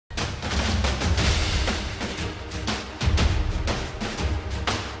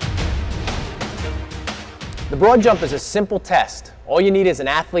broad jump is a simple test. All you need is an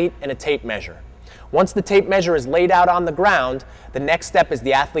athlete and a tape measure. Once the tape measure is laid out on the ground, the next step is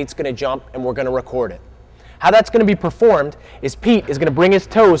the athlete's going to jump and we're going to record it. How that's going to be performed is Pete is going to bring his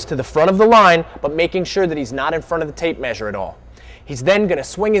toes to the front of the line, but making sure that he's not in front of the tape measure at all. He's then going to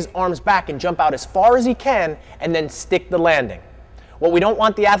swing his arms back and jump out as far as he can and then stick the landing. What we don't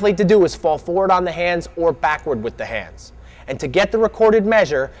want the athlete to do is fall forward on the hands or backward with the hands. And to get the recorded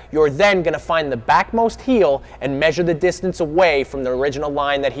measure, you're then going to find the backmost heel and measure the distance away from the original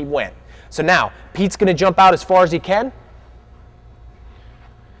line that he went. So now, Pete's going to jump out as far as he can.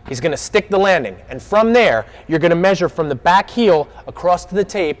 He's going to stick the landing. And from there, you're going to measure from the back heel across to the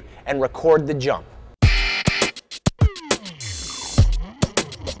tape and record the jump.